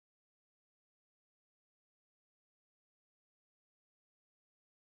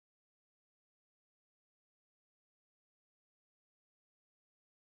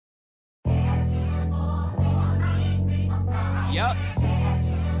Yup.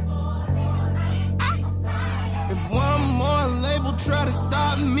 If one more label try to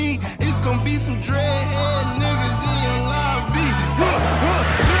stop me, it's gonna be some dreadhead niggas in your lobby.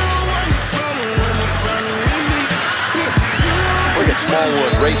 Look at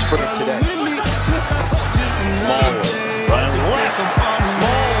Smallwood race for them today. Smallwood running left.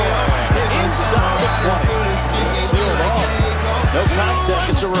 Smallwood inside the 20. Sealed off. No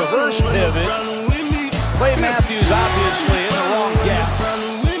contact. It's a reverse pivot. Clay Matthews obviously in the wrong gap.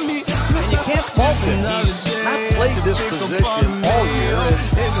 And you can't fault him. He's not played this position all year.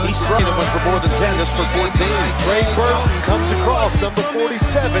 He's throwing it for more than 10. This for 14. Trey Burton comes across, number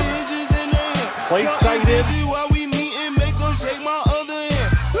 47. Plays tight end.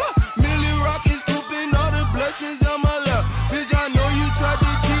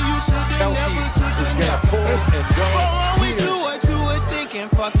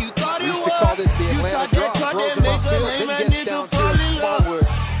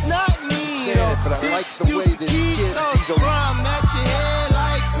 But I like the way this kid, he's a at your head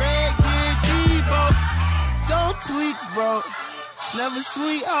like Craig did Debo. Don't tweak, bro. It's never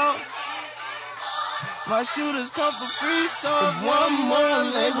sweet out. My shooters come for free, so if one more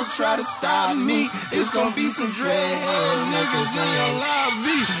label try to stop me, it's gonna be some dreadhead niggas in your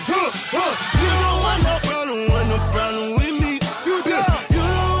lobby. You don't want no problem with me. You don't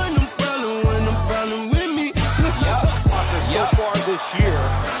want no problem with me. So far this year,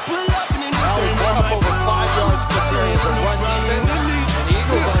 up over 5 yards per carry as a run defense, and the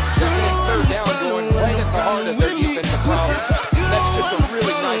Eagles on second and third down going right at the heart of their defensive problems. That's just a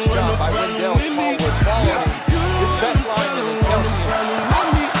really nice job by Wendell Smallwood following his best lineman in Kelsey.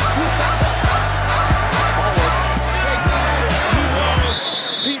 Smallwood.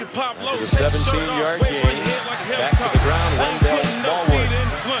 It's a 17-yard gain. Back to the ground, Wendell Smallwood.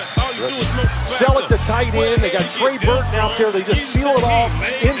 Sell it to tight end. They got Trey Burton out there. They just seal it off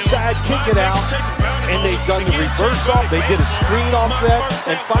inside, kick it out, and they've done the reverse off. They did a screen off that,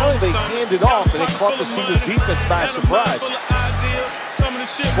 and finally they hand it off, and they caught the Steelers defense by surprise.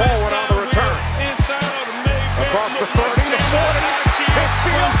 Smallwood on the return. Across the 30 to 40.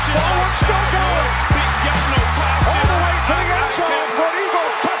 Pittsfield, Smallwood still going. All the way to the end zone for an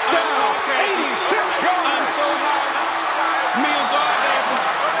Eagles touchdown. 86 yards.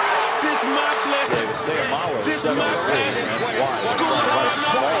 This is my passion. School Smallwood.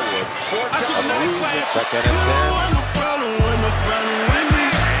 Second and 10.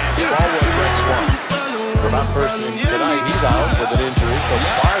 Smallwood breaks one. For my first inning tonight, he's out with an injury. So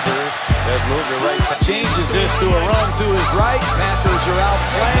Barber has moved to right. Changes this to a run to his right. Panthers are out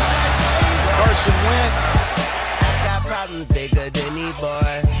flanked. Carson Wentz. I got problems bigger than any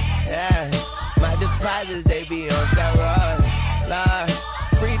boy. Yeah, my deposits they be on steroids. Lord.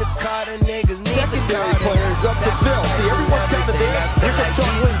 Free to call the niggas. Secondary players up the field. See, everyone's kind of there. Here comes Sean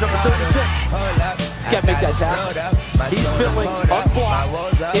Williams, number 36. He's got to make that tackle. He's filling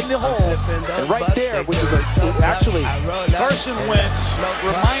unblocked in the hole. And right there, which is actually Carson Wentz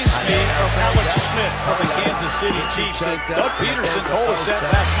reminds me of Alex Smith from the Kansas City Chiefs. And Doug Peterson told us that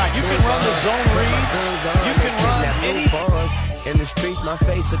last night. You can run the zone reads. You can run any. In the streets, my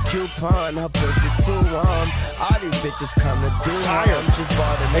face a coupon, her pussy too warm. All these bitches come to do harm. Just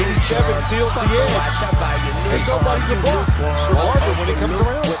bought a new 87 seals the edge. Ain't nobody to block. Smallwood when he comes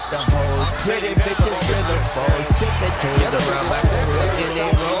around. With the hoes, pretty bitches in the foes. Tip their toes around my crib in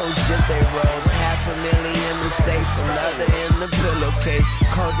their robes, just their robes. $500,000 in the safe, another in the pillowcase.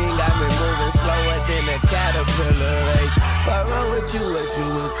 Codeine got me moving slower than a caterpillar race. Fuck wrong with you, what you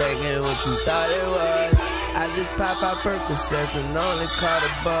was thinking, what you thought it was. I just pop out Percocets and only call the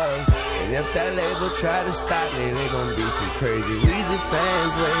buzz. And if that label try to stop me, they gon' be some crazy Weezy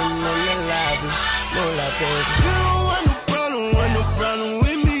fans waiting in the lobby. No, like, you don't want no problem with